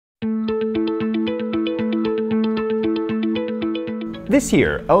This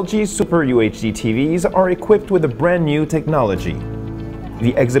year, LG's Super UHD TVs are equipped with a brand new technology.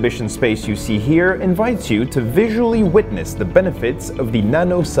 The exhibition space you see here invites you to visually witness the benefits of the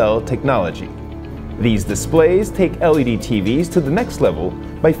Nano cell technology. These displays take LED TVs to the next level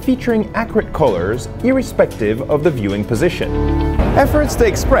by featuring accurate colors irrespective of the viewing position. Efforts to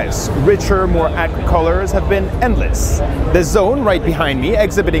express richer, more accurate colors have been endless. The zone right behind me,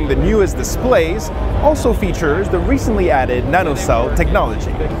 exhibiting the newest displays, also features the recently added Nano cell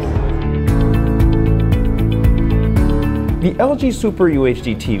technology. The LG Super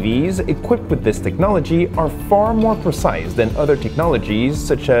UHD TVs equipped with this technology are far more precise than other technologies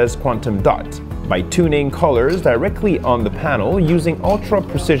such as quantum dot, by tuning colors directly on the panel using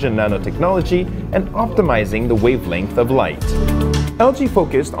ultra-precision nanotechnology and optimizing the wavelength of light. LG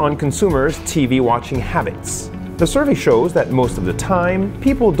focused on consumers' TV watching habits. The survey shows that most of the time,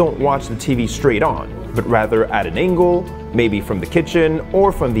 people don't watch the TV straight on, but rather at an angle, maybe from the kitchen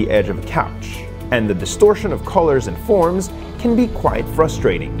or from the edge of a couch. And the distortion of colors and forms can be quite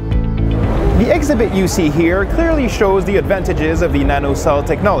frustrating. The exhibit you see here clearly shows the advantages of the nanocell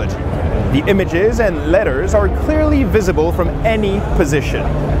technology. The images and letters are clearly visible from any position.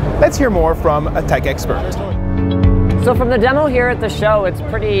 Let's hear more from a tech expert. So from the demo here at the show, it's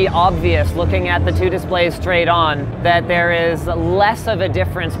pretty obvious looking at the two displays straight on that there is less of a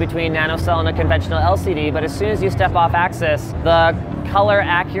difference between nanocell and a conventional LCD, but as soon as you step off axis, the color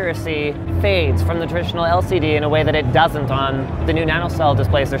accuracy fades from the traditional LCD in a way that it doesn't on the new nanocell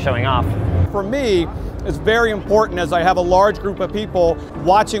displays they're showing off. For me, it's very important as I have a large group of people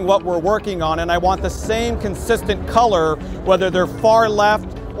watching what we're working on, and I want the same consistent color whether they're far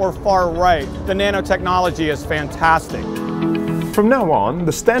left or far right. The nanotechnology is fantastic. From now on,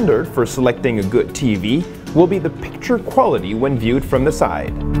 the standard for selecting a good TV will be the picture quality when viewed from the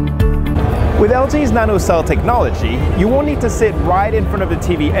side. With LG's nanocell technology, you won't need to sit right in front of the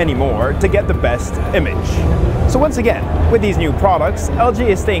TV anymore to get the best image. So once again, with these new products, LG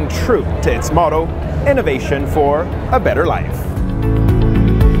is staying true to its motto, innovation for a better life.